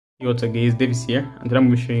What's up guys, Davis here, and today I'm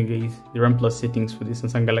going to be showing you guys the RAM Plus settings for the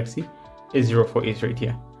Samsung Galaxy a04s right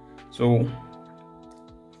here. So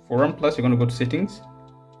for RAM Plus, you're going to go to settings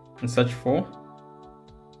and search for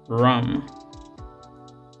RAM.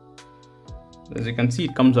 As you can see,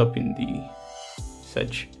 it comes up in the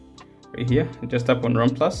search right here. You just tap on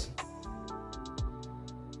RAM Plus.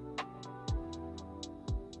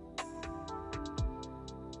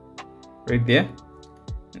 Right there,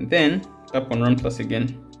 and then tap on RAM Plus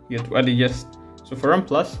again. You have to add adjust. So for RAM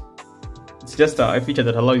Plus, it's just a feature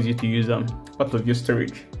that allows you to use part of your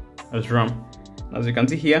storage as RAM. As you can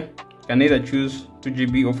see here, you can either choose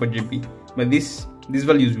 2GB or 4GB, but these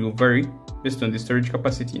values will vary based on the storage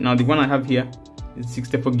capacity. Now the one I have here is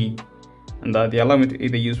 64GB, and they allow me to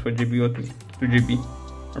either use 4GB or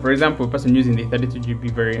 2GB. For example, a person using the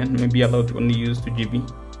 32GB variant may be allowed to only use 2GB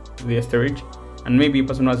of their storage, and maybe a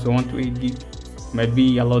person who has 128GB might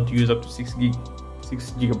be allowed to use up to 6 GB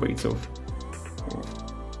of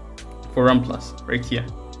for RAM Plus right here.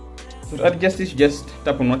 So to adjust this, you just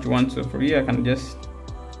tap on what you want. So for here, I can just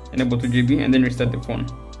enable 2GB and then restart the phone,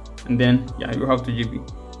 and then yeah, you have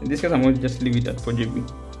 2GB. In this case, I'm going to just leave it at 4GB.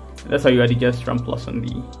 And that's how you adjust RAM Plus on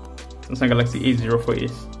the Samsung Galaxy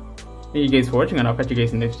A04s. Thank you guys for watching, and I'll catch you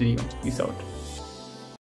guys in the next video. Peace out.